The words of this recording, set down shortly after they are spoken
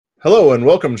Hello and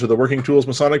welcome to the Working Tools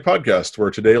Masonic Podcast, where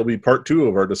today will be part 2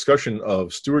 of our discussion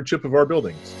of stewardship of our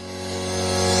buildings.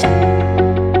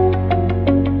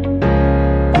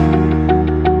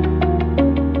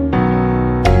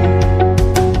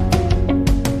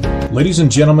 Ladies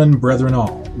and gentlemen, brethren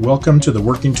all, welcome to the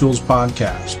Working Tools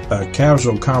Podcast, a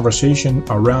casual conversation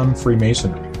around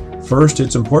Freemasonry. First,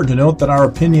 it's important to note that our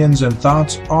opinions and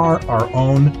thoughts are our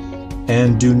own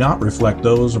and do not reflect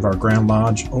those of our Grand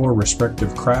Lodge or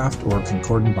respective craft or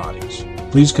concordant bodies.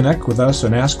 Please connect with us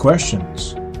and ask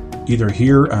questions, either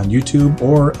here on YouTube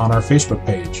or on our Facebook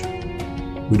page.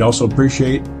 We'd also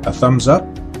appreciate a thumbs up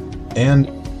and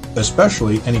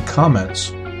especially any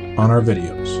comments on our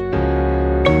videos.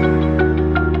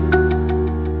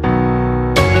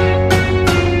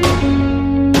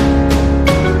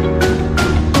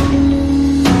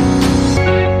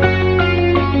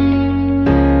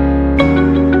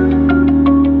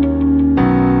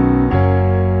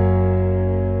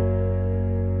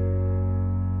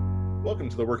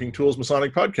 Working Tools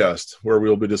Masonic Podcast, where we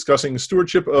will be discussing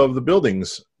stewardship of the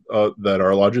buildings that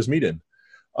our lodges meet in.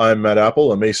 I'm Matt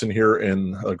Apple, a Mason here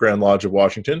in Grand Lodge of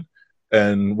Washington,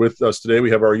 and with us today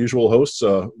we have our usual hosts,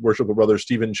 Worshipful Brother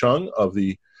Stephen Chung,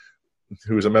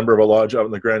 who is a member of a lodge out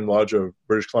in the Grand Lodge of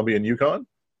British Columbia and Yukon,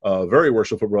 very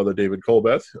worshipful Brother David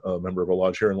Colbeth, a member of a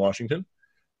lodge here in Washington,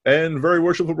 and very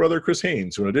worshipful Brother Chris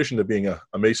Haynes, who in addition to being a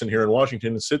Mason here in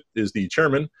Washington, is the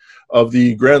chairman of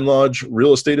the Grand Lodge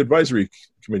Real Estate Advisory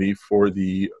Committee for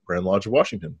the Grand Lodge of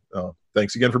Washington.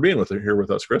 Thanks again for being here with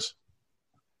us, Chris.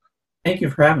 Thank you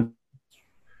for having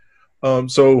me.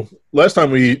 So last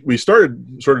time we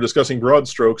started sort of discussing broad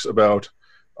strokes about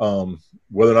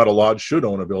whether or not a lodge should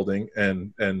own a building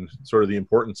and sort of the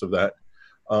importance of that.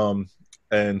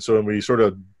 And so we sort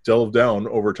of delved down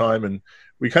over time, and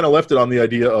we kind of left it on the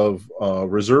idea of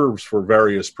reserves for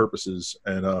various purposes.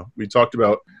 And we talked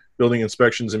about building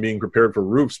inspections and being prepared for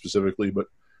roofs specifically, but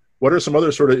what are some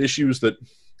other sort of issues that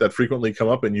frequently come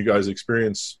up and you guys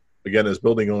experience, again, as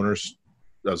building owners,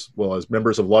 as well as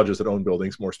members of lodges that own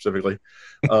buildings, more specifically,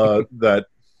 that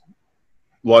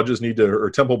lodges need to,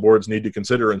 or temple boards need to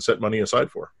consider and set money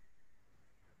aside for?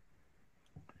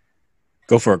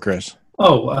 Go for it, Chris.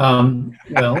 Well,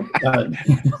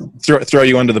 throw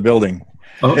you under the building.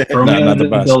 Oh, throw me under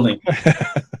the building.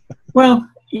 Well,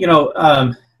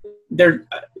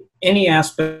 any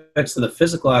aspects of the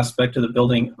physical aspect of the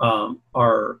building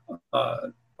are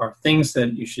things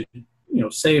that you should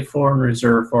save for and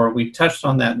reserve for. We touched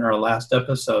on that in our last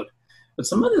episode. But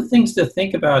some other things to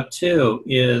think about too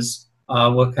is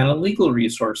what kind of legal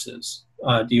resources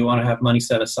do you want to have money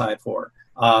set aside for?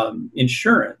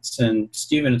 Insurance. And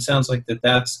Stephen, it sounds like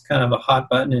that's kind of a hot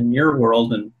button in your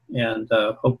world, and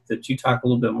hope that you talk a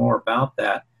little bit more about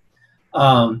that.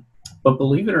 But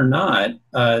believe it or not,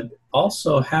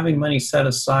 also having money set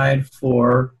aside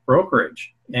for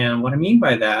brokerage. And what I mean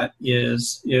by that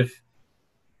is if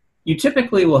you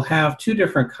typically will have two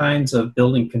different kinds of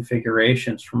building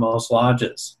configurations for most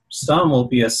lodges. Some will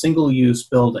be a single-use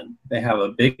building. They have a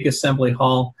big assembly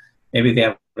hall. Maybe they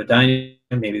have a dining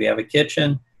room. Maybe they have a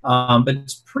kitchen. But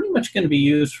it's pretty much going to be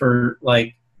used for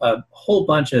like a whole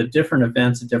bunch of different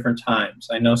events at different times.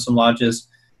 I know some lodges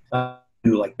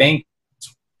do like banquets,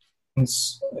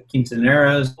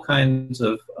 quinceaneras, all kinds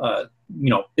of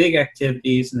big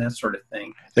activities and that sort of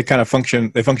thing. They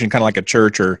function kind of like a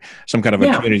church or some kind of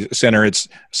a community center. It's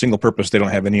single purpose. They don't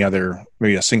have any other,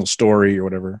 maybe a single story or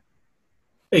whatever.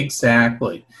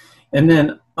 Exactly. And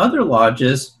then other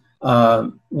lodges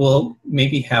will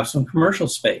maybe have some commercial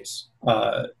space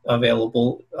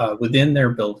available within their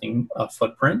building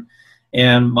footprint.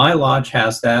 And my lodge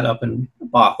has that up in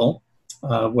Bothell,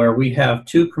 where we have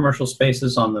two commercial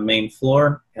spaces on the main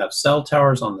floor, we have cell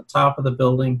towers on the top of the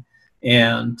building,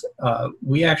 and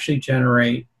we actually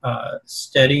generate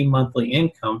steady monthly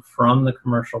income from the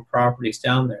commercial properties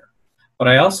down there. But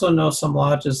I also know some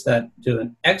lodges that do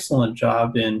an excellent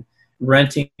job in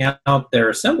renting out their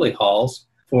assembly halls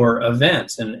for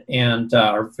events and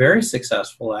are very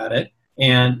successful at it.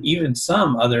 And even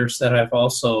some others that I've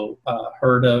also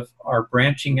heard of are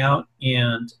branching out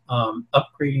and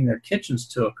upgrading their kitchens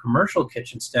to a commercial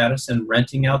kitchen status and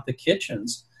renting out the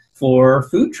kitchens for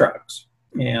food trucks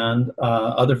and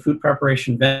other food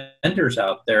preparation vendors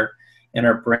out there, and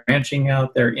are branching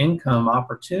out their income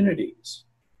opportunities.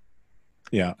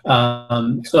 Yeah.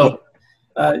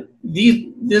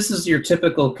 This is your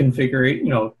typical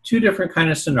configuration, two different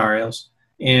kind of scenarios.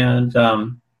 And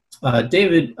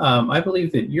David, I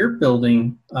believe that your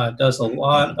building does a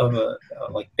lot of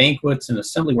like banquets and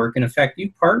assembly work. And in fact,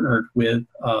 you partnered with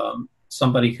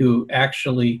somebody who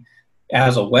actually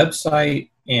as a website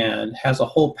and has a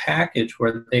whole package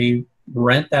where they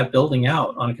rent that building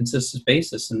out on a consistent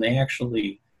basis, and they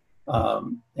actually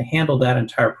they handle that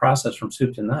entire process from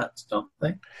soup to nuts, don't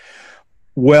they?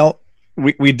 Well,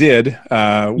 we did.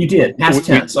 You did. Past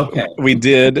tense. Okay. We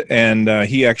did, and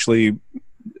he actually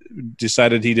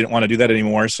decided he didn't want to do that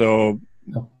anymore. So,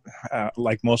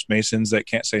 like most Masons that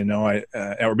can't say no,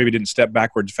 or maybe didn't step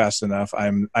backwards fast enough,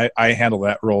 I handle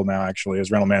that role now actually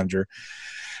as rental manager.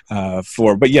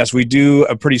 But yes, we do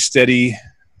a pretty steady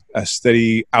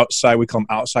outside. We call them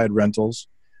outside rentals.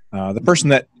 The person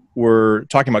that we're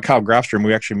talking about, Kyle Grafstrom,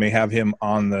 we actually may have him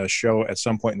on the show at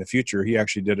some point in the future. He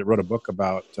actually wrote a book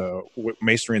about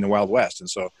masonry in the Wild West, and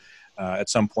so at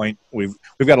some point we've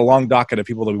got a long docket of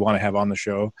people that we want to have on the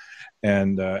show,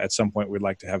 and at some point we'd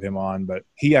like to have him on. But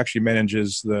he actually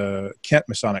manages the Kent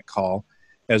Masonic Hall,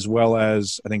 as well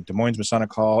as I think Des Moines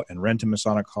Masonic Hall and Renton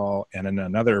Masonic Hall, and in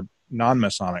another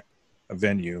non-Masonic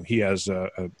venue. He has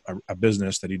a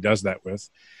business that he does that with.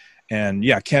 And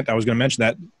yeah, Kent, I was going to mention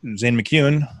that Zane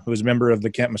McCune, who is a member of the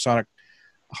Kent Masonic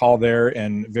Hall there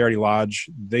and Verity Lodge,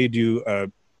 they do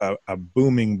a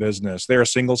booming business. They're a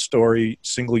single-story,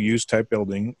 single-use type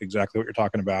building, exactly what you're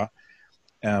talking about.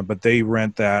 But they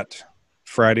rent that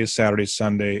Friday, Saturday,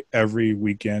 Sunday, every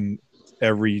weekend,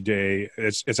 every day.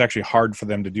 It's actually hard for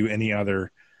them to do any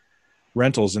other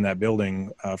rentals in that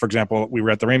building. For example, we were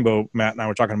at the Rainbow, Matt and I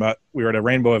were talking about, we were at a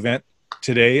Rainbow event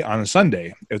today on a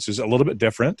Sunday. It's just a little bit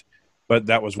different, but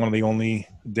that was one of the only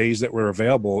days that were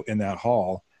available in that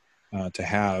hall to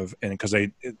have. And because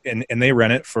they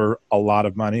rent it for a lot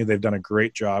of money. They've done a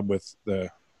great job with the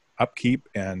upkeep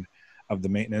and of the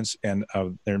maintenance, and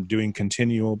they're doing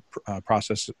continual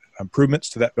process improvements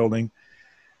to that building.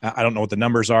 I don't know what the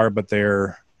numbers are, but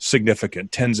they're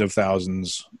significant, tens and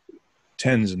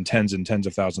tens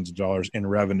of thousands of dollars in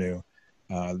revenue.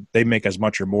 They make as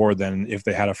much or more than if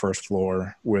they had a first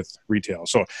floor with retail.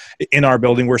 So in our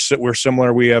building, we're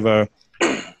similar. We have a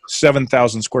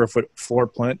 7,000 square foot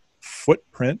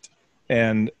footprint.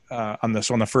 And on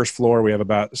the first floor, we have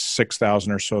about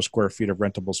 6,000 or so square feet of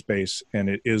rentable space, and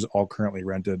it is all currently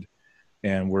rented.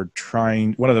 And we're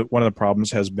trying. One of the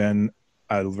problems has been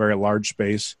a very large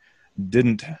space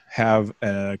didn't have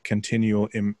continual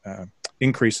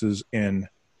increases in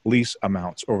lease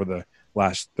amounts over the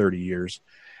last 30 years,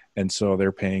 and so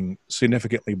they're paying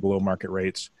significantly below market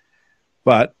rates.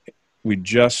 But we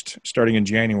starting in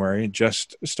January,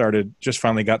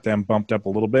 finally got them bumped up a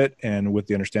little bit, and with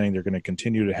the understanding they're going to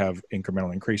continue to have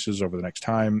incremental increases over the next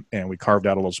time. And we carved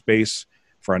out a little space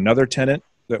for another tenant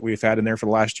that we've had in there for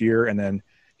the last year, and then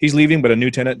he's leaving, but a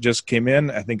new tenant just came in.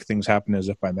 I think things happen as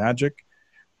if by magic,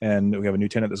 and we have a new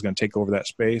tenant that's going to take over that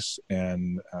space.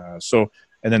 And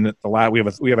and then we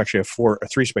have actually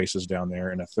three spaces down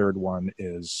there, and a third one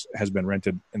has been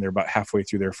rented, and they're about halfway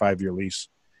through their 5-year lease.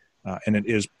 And it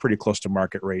is pretty close to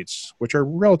market rates, which are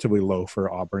relatively low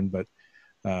for Auburn, but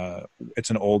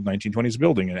it's an old 1920s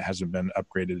building and it hasn't been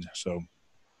upgraded. So,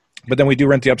 but then we do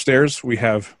rent the upstairs. We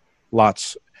have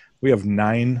lots. We have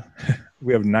 9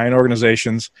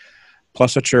 organizations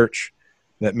plus a church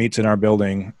that meets in our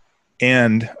building.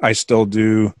 And I still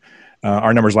do,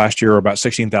 our numbers last year were about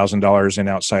 $16,000 in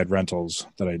outside rentals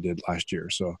that I did last year.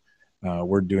 So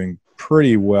we're doing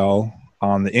pretty well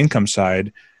on the income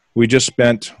side. We just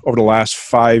spent over the last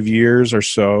 5 years or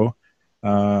so,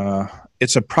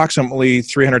 it's approximately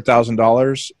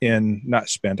 $300,000 not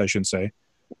spent, I shouldn't say.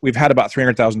 We've had about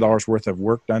 $300,000 worth of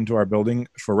work done to our building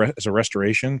as a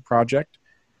restoration project.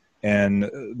 And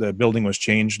the building was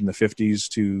changed in the 50s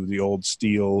to the old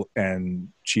steel and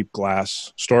cheap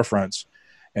glass storefronts.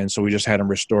 And so we just had them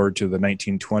restored to the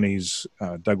 1920s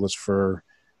Douglas fir,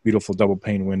 beautiful double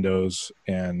pane windows,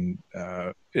 and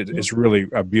it's really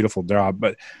a beautiful job.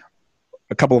 But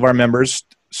a couple of our members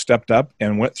stepped up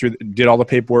and did all the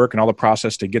paperwork and all the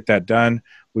process to get that done.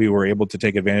 We were able to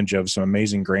take advantage of some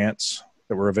amazing grants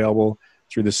that were available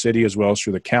through the city as well as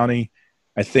through the county.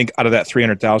 I think out of that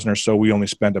 $300,000 or so, we only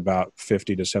spent about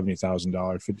 $50,000 to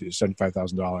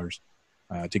 $75,000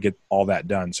 to get all that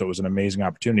done. So it was an amazing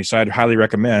opportunity. So I'd highly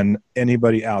recommend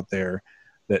anybody out there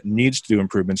that needs to do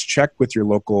improvements, check with your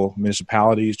local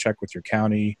municipalities, check with your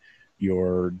county,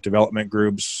 your development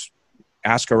groups,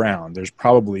 ask around. There's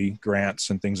probably grants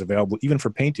and things available, even for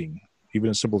painting, even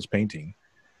as simple as painting.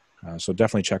 So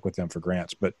definitely check with them for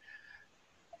grants. But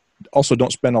also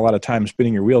don't spend a lot of time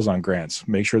spinning your wheels on grants.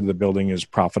 Make sure that the building is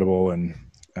profitable. And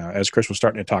as Chris was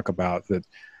starting to talk about, that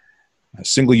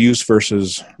single use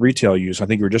versus retail use, I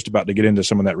think we're just about to get into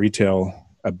some of that retail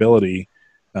ability.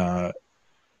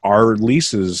 Are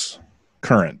leases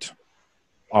current?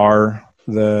 Is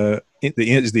the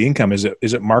income, is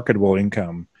it marketable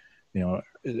income?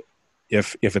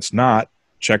 If it's not,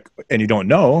 check, and you don't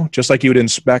know, just like you would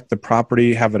inspect the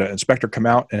property, have an inspector come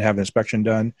out and have an inspection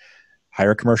done,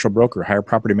 hire a commercial broker, hire a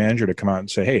property manager to come out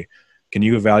and say, hey, can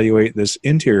you evaluate this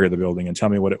interior of the building and tell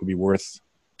me what it would be worth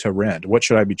to rent? What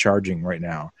should I be charging right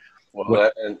now?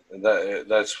 Well,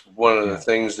 that's one of the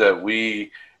things that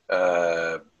we,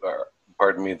 the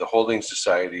holding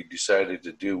society decided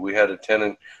to do. We had a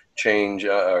tenant change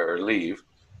or leave,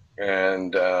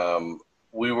 and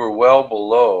we were well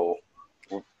below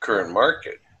current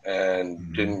market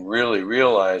and didn't really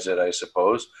realize it, I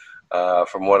suppose.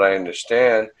 From what I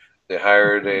understand, they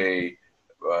hired a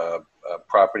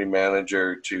property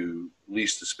manager to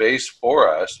lease the space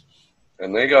for us,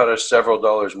 and they got us several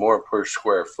dollars more per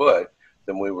square foot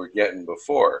than we were getting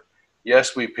before.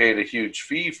 Yes, we paid a huge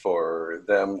fee for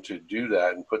them to do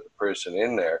that and put the person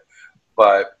in there,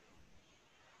 but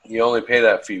you only pay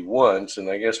that fee once, and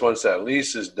I guess once that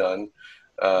lease is done,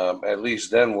 at least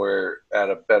then we're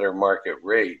at a better market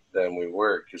rate than we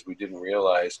were, because we didn't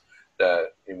realize that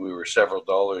we were several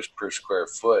dollars per square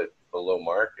foot below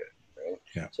market. Right?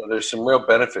 Yeah. So there's some real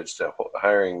benefits to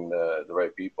hiring the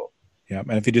right people. Yeah,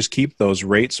 and if you just keep those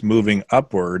rates moving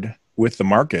upward with the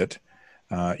market,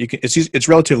 it's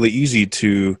relatively easy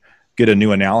to get a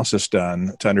new analysis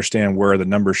done to understand where the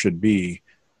number should be,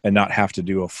 and not have to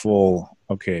do a full,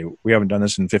 okay, we haven't done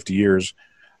this in 50 years,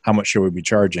 how much should we be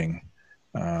charging?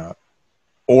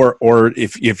 Or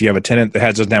if you have a tenant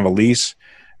that doesn't have a lease,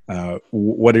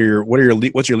 what's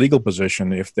your legal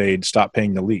position if they'd stop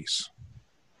paying the lease?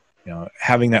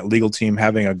 Having that legal team,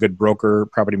 having a good broker,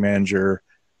 property manager,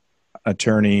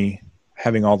 attorney,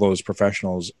 having all those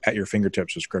professionals at your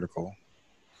fingertips is critical.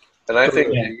 And I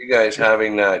think you guys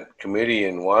having that committee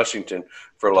in Washington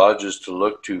for lodges to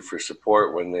look to for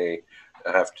support when they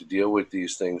have to deal with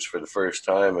these things for the first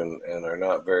time and are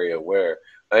not very aware,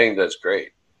 I think that's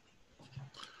great.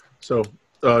 So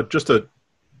just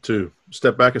to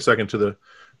step back a second to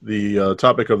the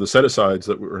topic of the set-asides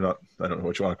that we're not, I don't know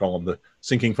what you want to call them, the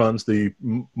sinking funds, the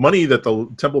money that the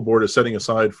Temple Board is setting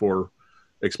aside for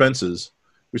expenses.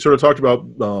 We sort of talked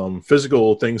about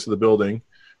physical things to the building,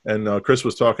 and Chris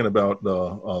was talking about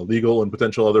legal and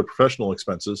potential other professional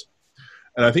expenses.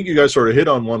 And I think you guys sort of hit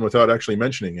on one without actually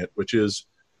mentioning it, which is,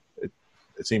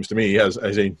 it seems to me, as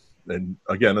a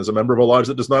member of a lodge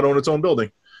that does not own its own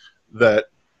building, that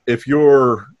if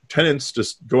your tenants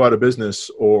just go out of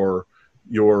business, or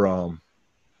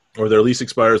or their lease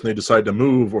expires and they decide to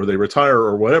move, or they retire,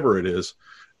 or whatever it is,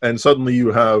 and suddenly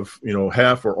you have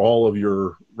half or all of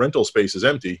your rental space is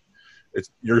empty,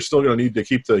 you're still going to need to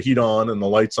keep the heat on and the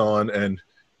lights on, and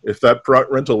if that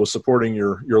rental was supporting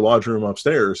your lodge room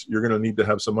upstairs, you're going to need to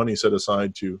have some money set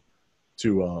aside to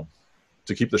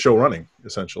keep the show running,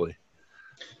 essentially.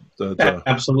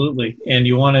 Absolutely, and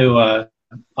you want to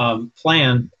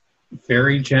plan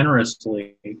very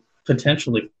generously,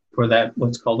 potentially, for that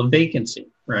what's called a vacancy,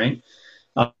 right?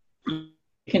 It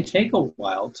can take a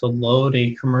while to load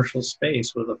a commercial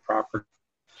space with a property,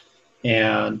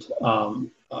 and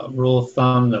a rule of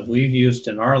thumb that we've used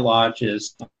in our lodge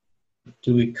is,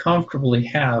 do we comfortably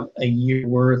have a year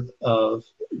worth of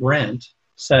rent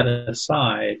set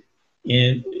aside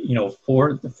in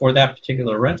for that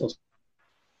particular rental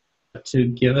to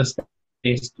give us the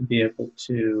space to be able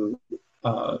to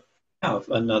have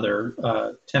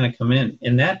another tenant come in,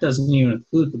 and that doesn't even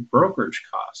include the brokerage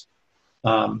cost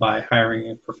by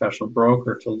hiring a professional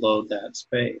broker to load that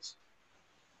space.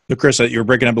 So Chris, you were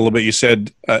breaking up a little bit. You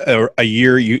said a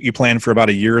year. You plan for about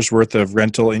a year's worth of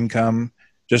rental income,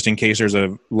 just in case there's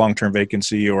a long-term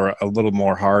vacancy or a little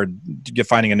more hard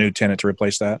finding a new tenant to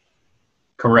replace that?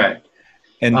 Correct.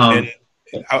 And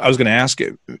I was going to ask,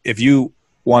 if you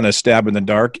want to stab in the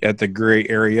dark at the gray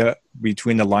area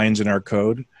between the lines in our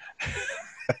code,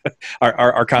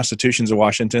 our constitutions of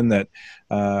Washington, that,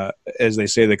 as they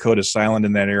say, the code is silent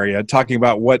in that area, talking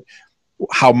about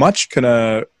how much should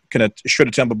a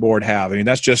Temple Board have? I mean,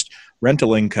 that's just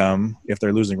rental income if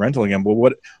they're losing rental income.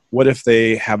 But what if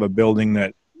they have a building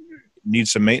that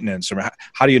needs some maintenance? Or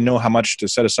how do you know how much to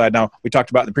set aside? Now, we talked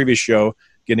about in the previous show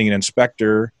getting an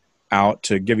inspector out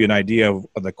to give you an idea of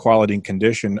the quality and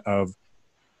condition of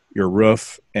your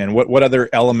roof, and what other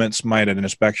elements might an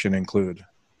inspection include?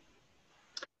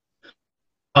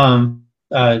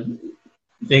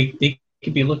 They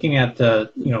could be looking at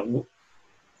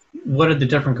what are the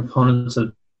different components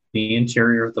of the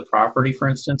interior of the property, for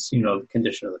instance, the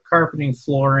condition of the carpeting,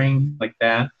 flooring, like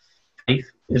that. Height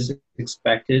is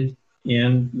expected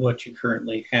in what you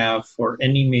currently have for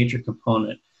any major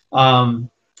component.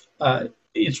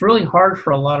 It's really hard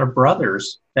for a lot of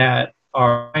brothers that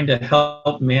are trying to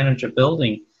help manage a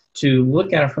building to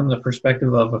look at it from the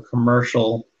perspective of a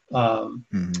commercial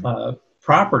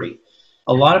property.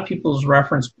 A lot of people's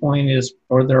reference point is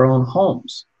for their own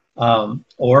homes,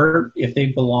 or if they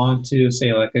belong to,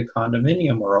 say, like a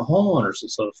condominium or a homeowners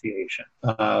association.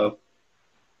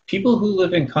 People who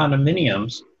live in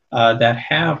condominiums that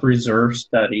have reserve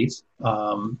studies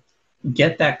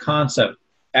get that concept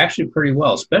actually pretty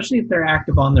well, especially if they're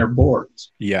active on their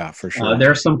boards. Yeah, for sure. There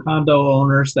are some condo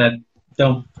owners that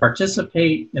don't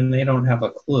participate and they don't have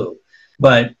a clue.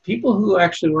 But people who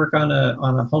actually work on a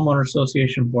homeowner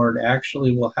association board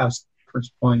actually will have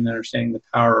reference point in understanding the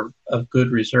power of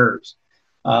good reserves.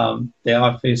 They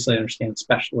obviously understand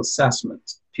special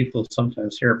assessments. People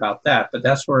sometimes hear about that, but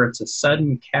that's where it's a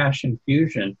sudden cash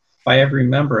infusion by every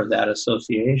member of that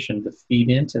association to feed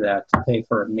into that to pay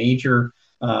for a major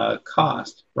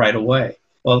cost right away.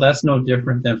 Well, that's no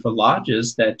different than for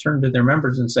lodges that turn to their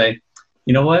members and say,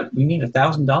 you know what, we need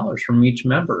 $1,000 from each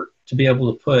member to be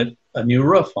able to put a new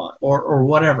roof on or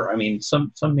whatever. I mean,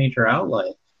 some major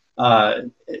outlay.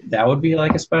 That would be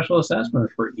like a special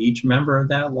assessment for each member of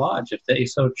that lodge if they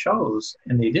so chose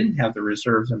and they didn't have the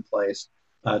reserves in place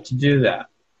to do that.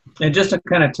 And just to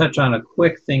kind of touch on a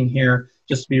quick thing here,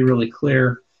 just to be really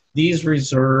clear, these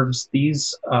reserves,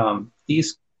 these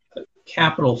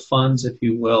capital funds, if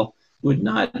you will, would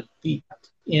not be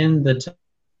in the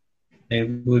they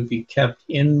would be kept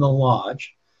in the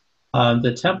lodge.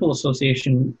 The Temple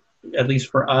Association, at least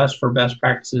for us, for best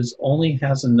practices, only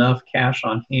has enough cash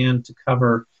on hand to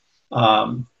cover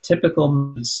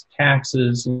typical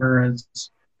taxes, insurance,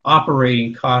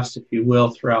 operating costs, if you will,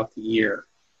 throughout the year.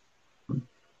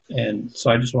 And so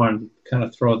I just wanted to kind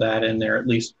of throw that in there, at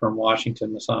least from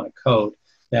Washington Masonic Code,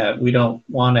 that we don't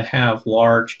want to have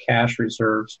large cash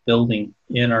reserves building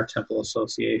in our temple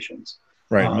associations.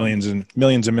 Right, millions and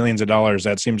millions of dollars.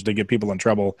 That seems to get people in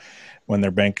trouble when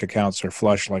their bank accounts are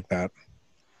flush like that.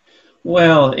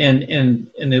 Well, and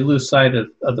they lose sight of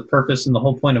the purpose, and the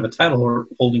whole point of a title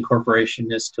holding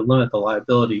corporation is to limit the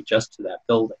liability just to that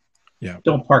building. Yeah.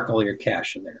 Don't park all your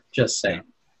cash in there. Just saying.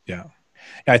 Yeah.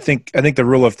 I think the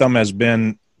rule of thumb has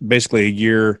been basically a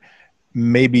year,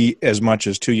 maybe as much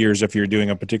as 2 years if you're doing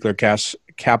a particular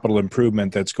capital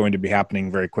improvement that's going to be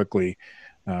happening very quickly.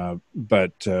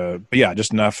 But yeah,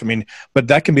 just enough. I mean, but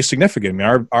that can be significant.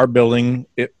 I mean, our building,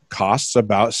 it costs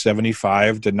about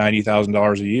 $75,000 to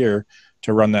 $90,000 a year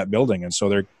to run that building, and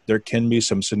so there can be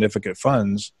some significant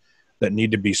funds that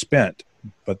need to be spent.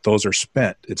 But those are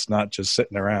spent. It's not just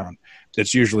sitting around.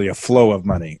 It's usually a flow of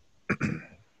money.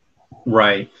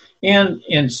 Right,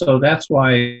 and so that's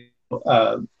why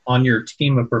on your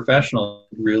team of professionals,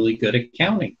 really good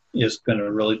accounting is going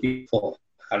to really be full.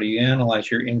 How do you analyze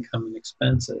your income and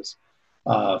expenses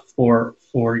for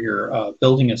your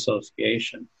building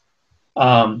association?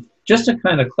 Just to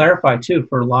kind of clarify too,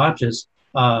 for lodges,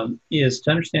 is to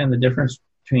understand the difference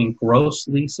between gross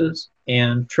leases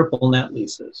and triple net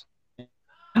leases.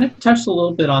 And I touched a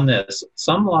little bit on this.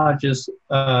 Some lodges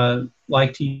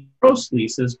like to use gross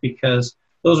leases because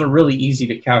those are really easy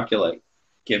to calculate.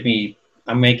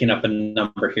 I'm making up a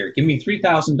number here. Give me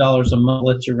 $3,000 a month,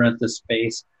 let you rent this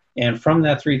space. And from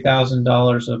that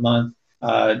 $3,000 a month,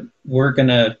 we're going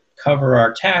to cover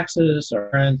our taxes, our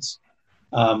rents,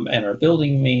 and our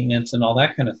building maintenance and all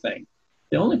that kind of thing.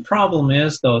 The only problem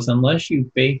is, though, is unless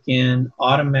you bake in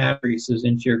automatic increases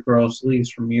into your gross lease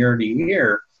from year to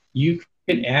year, you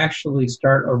can actually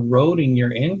start eroding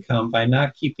your income by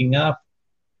not keeping up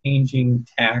changing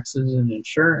taxes and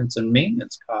insurance and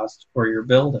maintenance costs for your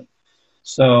building.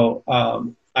 So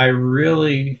I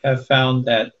really have found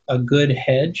that a good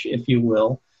hedge, if you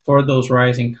will, for those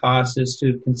rising costs is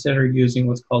to consider using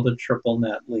what's called a triple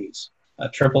net lease. A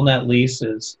triple net lease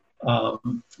is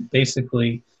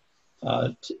basically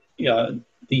the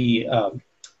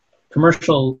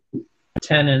commercial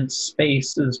tenant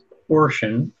spaces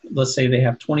portion. Let's say they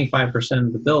have 25%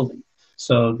 of the building.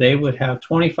 So they would have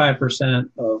 25%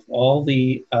 of all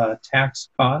the tax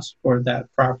costs for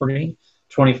that property,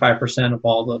 25% of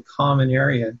all the common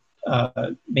area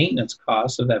maintenance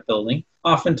costs of that building,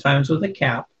 oftentimes with a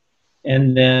cap,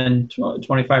 and then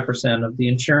 25% of the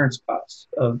insurance costs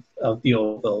of the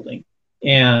old building.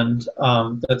 And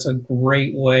that's a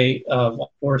great way of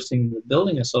forcing the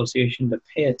building association to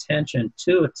pay attention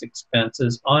to its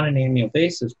expenses on an annual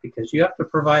basis, because you have to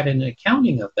provide an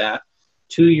accounting of that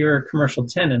to your commercial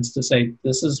tenants to say,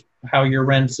 this is how your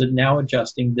rents are now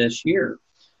adjusting this year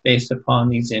based upon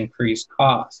these increased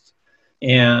costs.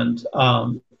 And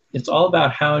it's all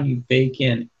about how you bake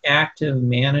in active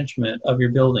management of your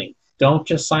building. Don't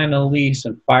just sign a lease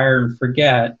and fire and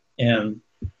forget, and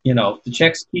if the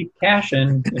checks keep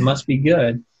cashing, it must be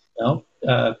good. No,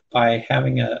 by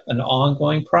having an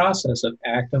ongoing process of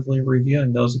actively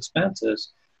reviewing those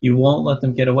expenses, you won't let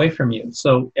them get away from you.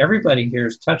 So everybody here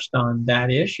has touched on that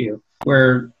issue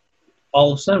where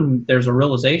all of a sudden there's a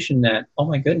realization that, oh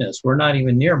my goodness, we're not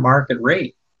even near market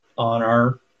rate on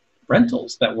our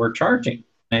rentals that we're charging.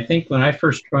 And I think when I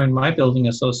first joined my building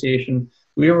association,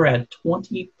 we were at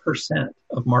 20%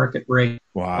 of market rate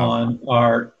on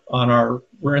our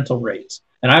rental rates.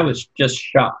 And I was just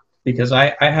shocked because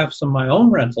I have some of my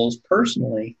own rentals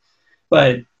personally,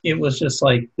 but it was just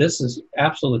like, this is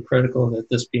absolutely critical that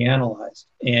this be analyzed.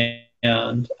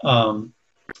 And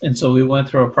so we went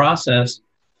through a process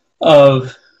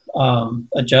of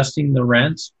adjusting the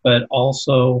rents, but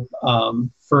also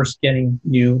first getting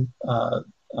new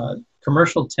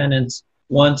commercial tenants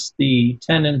once the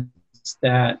tenants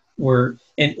that were,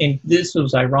 and this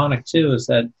was ironic too, is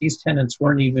that these tenants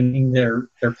weren't even paying their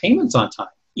payments on time,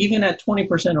 even at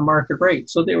 20% of market rate.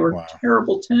 So they were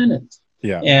terrible tenants.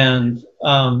 Yeah. And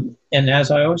as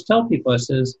I always tell people, I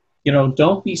says,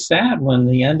 don't be sad when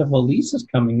the end of a lease is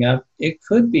coming up. It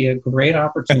could be a great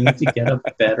opportunity to get a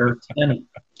better tenant.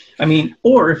 I mean,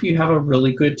 or if you have a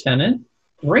really good tenant,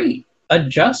 great,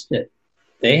 adjust it.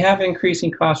 They have increasing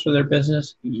costs for their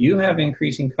business. You have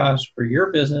increasing costs for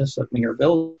your business of your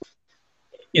building.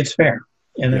 It's fair.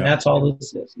 And that's all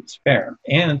this is. It's fair.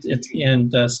 And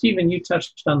Stephen, you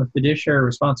touched on the fiduciary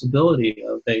responsibility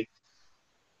of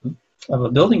a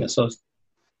building association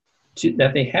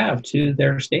that they have to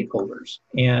their stakeholders.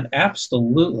 And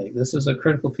absolutely, this is a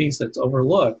critical piece that's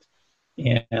overlooked.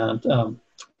 And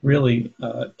really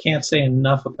can't say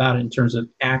enough about it in terms of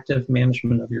active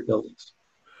management of your buildings.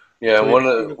 Yeah, one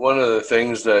of the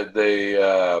things that they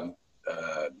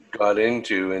got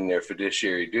into in their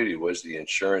fiduciary duty was the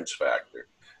insurance factor,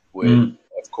 which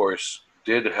of course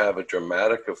did have a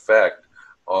dramatic effect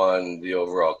on the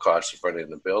overall cost of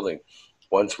running the building.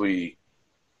 Once we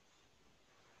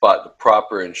bought the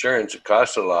proper insurance, it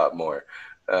cost a lot more.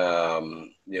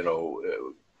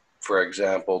 For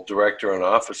example, director and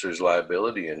officers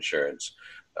liability insurance.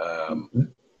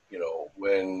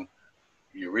 When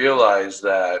you realize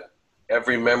that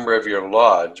every member of your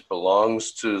lodge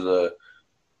belongs to the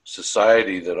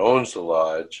society that owns the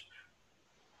lodge,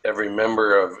 every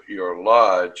member of your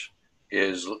lodge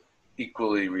is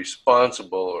equally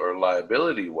responsible or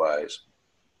liability-wise.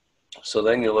 So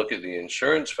then you look at the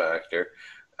insurance factor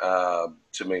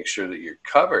to make sure that you're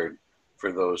covered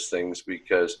for those things,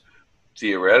 because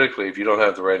theoretically, if you don't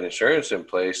have the right insurance in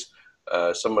place,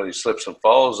 somebody slips and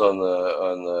falls on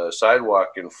the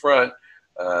sidewalk in front,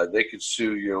 they could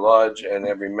sue your lodge and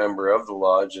every member of the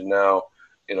lodge, and now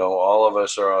all of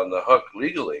us are on the hook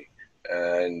legally.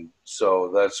 And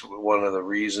so that's one of the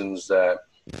reasons that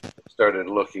I started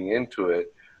looking into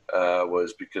it,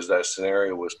 was because that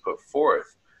scenario was put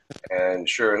forth, and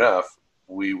sure enough,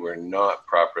 we were not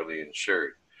properly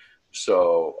insured.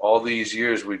 So all these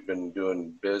years we've been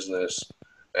doing business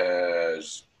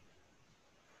as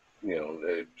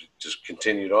it just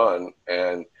continued on,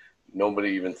 and nobody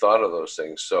even thought of those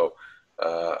things. So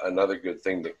another good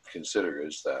thing to consider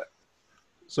is that.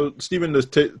 So Stephen,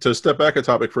 to step back a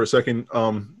topic for a second,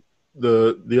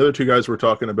 the other two guys were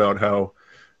talking about how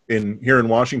here in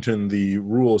Washington, the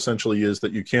rule essentially is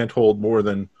that you can't hold more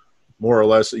than more or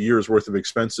less a year's worth of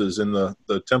expenses in the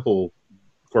Temple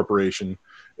Corporation.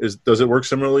 Does it work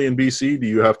similarly in BC? Do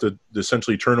you have to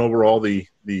essentially turn over all the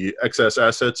excess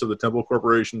assets of the Temple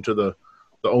Corporation to the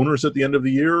owners at the end of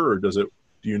the year, or does it?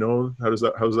 Do you know how does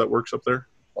that works up there?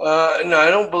 No, I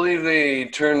don't believe they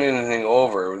turn anything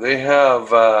over. They have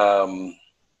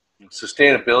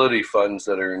sustainability funds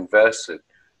that are invested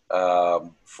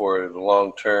for the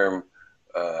long-term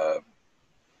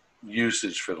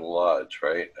usage for the lodge,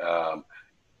 right?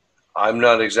 I'm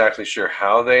not exactly sure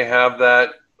how they have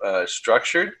that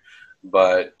structured,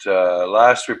 but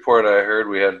last report I heard,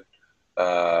 we had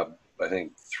I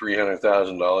think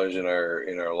 $300,000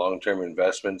 in our long-term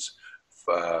investments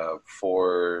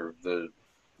for the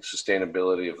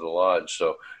sustainability of the lodge.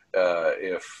 So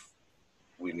if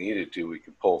we needed to, we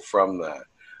could pull from that.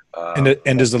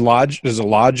 And does the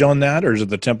lodge own that, or does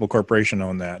the Temple Corporation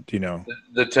own that? Do you know?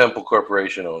 The Temple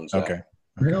Corporation owns that. Okay.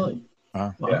 Really?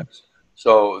 Yes.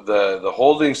 So the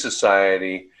holding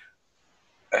society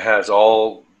has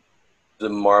all the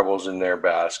marbles in their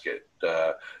basket.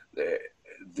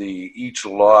 Each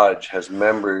lodge has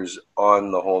members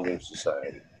on the holding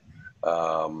society,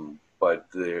 but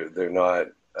they're not.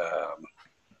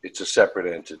 It's a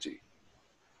separate entity.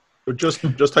 But just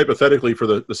hypothetically, for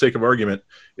the sake of argument,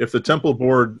 if the Temple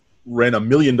board ran $1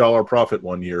 million profit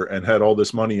one year and had all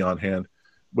this money on hand,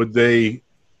 would they,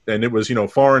 and it was,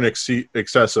 far in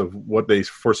excess of what they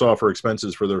foresaw for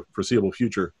expenses for the foreseeable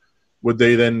future, would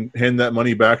they then hand that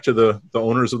money back to the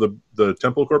owners of the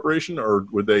Temple Corporation, or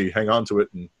would they hang on to it?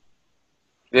 And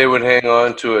they would hang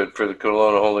on to it for the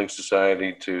Kelowna Holding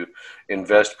Society to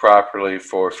invest properly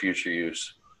for future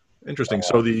use. Interesting.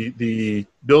 So the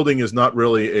building is not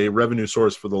really a revenue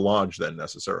source for the lodge then,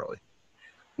 necessarily?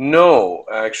 No,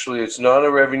 actually, it's not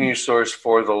a revenue source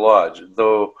for the lodge,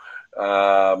 though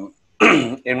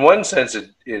in one sense it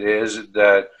is,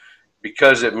 that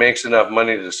because it makes enough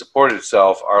money to support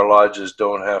itself, our lodges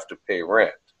don't have to pay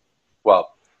rent.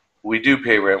 Well, we do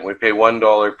pay rent. We pay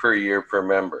 $1 per year per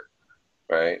member,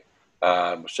 right?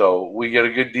 So we get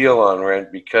a good deal on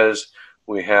rent because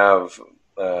we have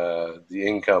the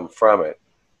income from it.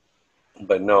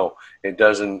 But no, it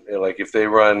doesn't. Like if they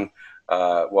run,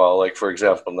 like for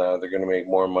example, now they're going to make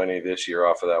more money this year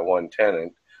off of that one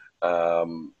tenant.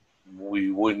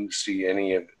 We wouldn't see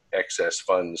any excess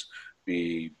funds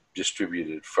be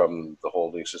distributed from the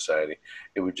holding society.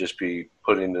 It would just be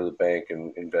put into the bank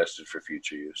and invested for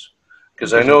future use.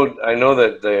 Because I know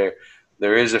that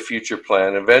there is a future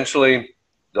plan. Eventually,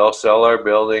 they'll sell our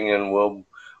building and we'll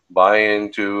buy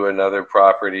into another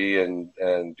property and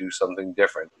do something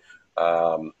different.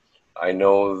 I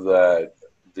know that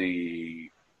the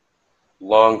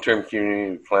long-term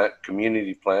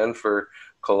community plan for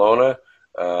Kelowna,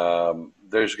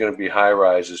 there's going to be high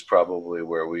rises probably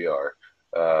where we are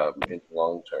in the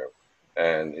long term,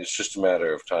 and it's just a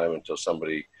matter of time until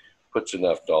somebody puts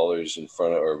enough dollars in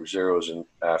front of, or zeros in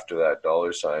after that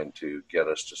dollar sign to get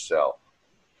us to sell.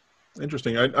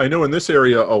 Interesting. I know in this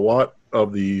area, a lot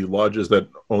of the lodges that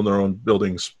own their own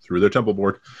buildings through their temple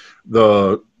board,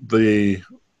 the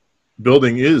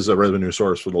building is a revenue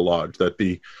source for the lodge. That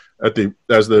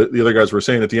as the other guys were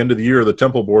saying, at the end of the year, the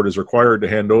temple board is required to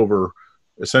hand over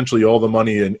essentially all the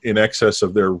money in excess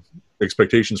of their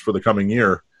expectations for the coming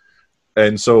year.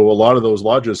 And so a lot of those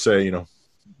lodges say,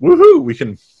 woohoo, we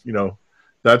can, we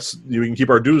can keep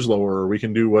our dues lower, or we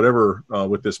can do whatever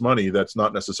with this money that's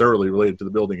not necessarily related to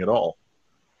the building at all.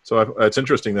 So it's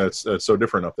interesting that's so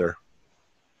different up there.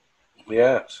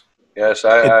 Yes.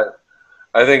 I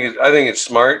think it's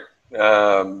smart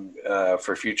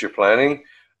for future planning.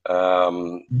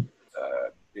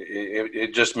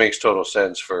 It just makes total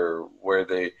sense for where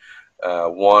they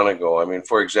want to go. I mean,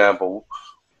 for example,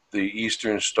 the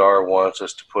Eastern Star wants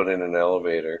us to put in an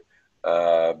elevator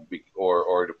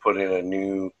or to put in a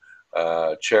new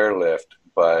chairlift,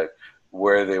 but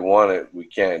where they want it, we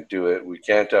can't do it. We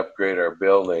can't upgrade our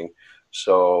building.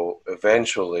 So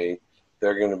eventually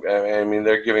they're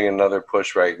giving another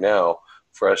push right now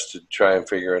for us to try and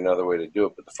figure another way to do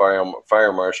it. But the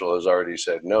fire marshal has already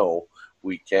said, no,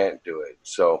 we can't do it.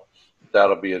 So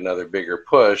that'll be another bigger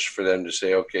push for them to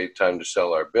say, okay, time to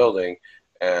sell our building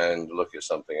and look at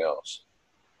something else.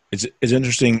 It's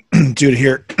interesting to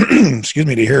hear,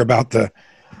 to hear about the,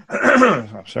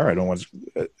 I'm sorry, I don't want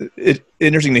to, it's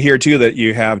interesting to hear too that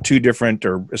you have two different,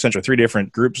 or essentially three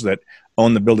different groups that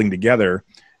own the building together.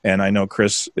 And I know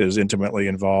Chris is intimately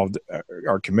involved,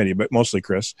 our committee, but mostly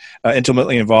Chris,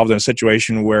 intimately involved in a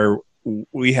situation where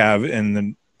we have in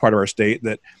the part of our state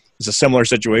that is a similar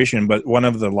situation, but one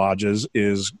of the lodges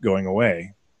is going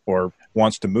away or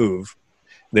wants to move.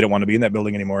 They don't want to be in that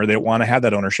building anymore. They don't want to have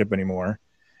that ownership anymore.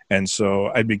 And so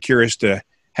I'd be curious to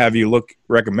have you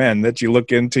recommend that you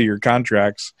look into your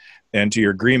contracts and to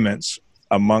your agreements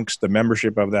amongst the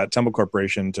membership of that Temple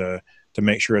Corporation to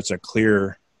make sure it's a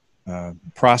clear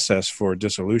process for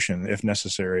dissolution if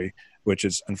necessary, which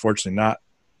is unfortunately not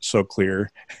so clear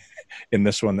in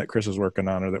this one that Chris is working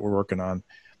on or that we're working on.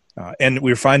 And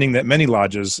we're finding that many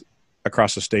lodges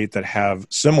across the state that have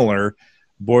similar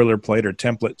boilerplate or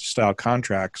template style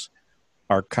contracts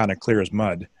are kind of clear as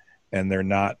mud, and they're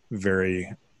not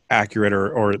very accurate,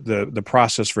 or the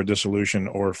process for dissolution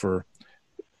or for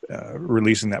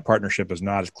releasing that partnership is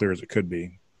not as clear as it could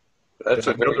be.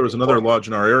 There was another lodge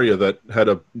in our area that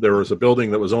there was a building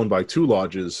that was owned by two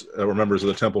lodges that were members of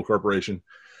the Temple Corporation,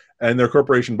 and their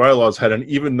corporation bylaws had an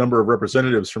even number of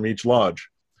representatives from each lodge.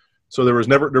 So there was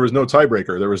no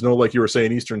tiebreaker. There was no, like you were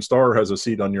saying, Eastern Star has a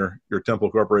seat on your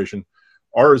Temple Corporation.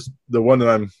 Ours, the one that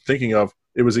I'm thinking of,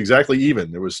 it was exactly even.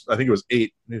 I think it was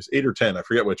 8. It was 8 or 10. I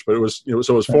forget which, but it was, so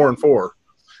it was 4 and 4.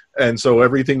 And so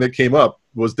everything that came up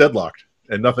was deadlocked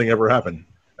and nothing ever happened.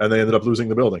 And they ended up losing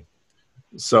the building.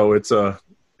 So it's the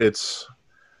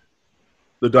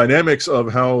dynamics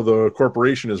of how the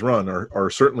corporation is run are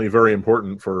certainly very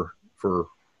important for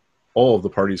all of the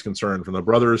parties concerned, from the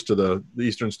brothers to the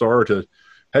Eastern Star to,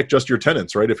 heck, just your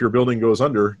tenants, right? If your building goes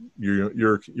under,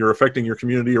 you're affecting your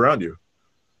community around you.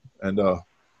 And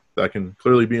that can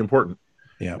clearly be important.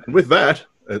 Yeah. And with that,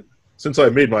 since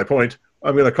I've made my point,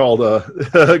 I'm going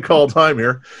to call time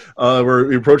here.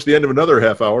 We approach the end of another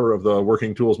half hour of the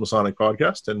Working Tools Masonic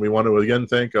podcast, and we want to again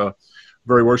thank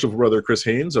very worshipful brother Chris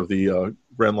Haynes of the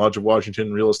Grand Lodge of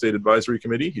Washington Real Estate Advisory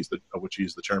Committee, of which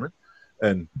he's the chairman,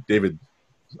 and David,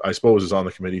 I suppose, is on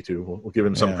the committee too. We'll give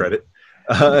him some credit.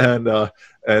 And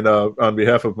on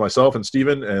behalf of myself and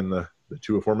Stephen and the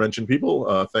two aforementioned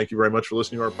people, thank you very much for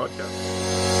listening to our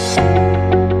podcast.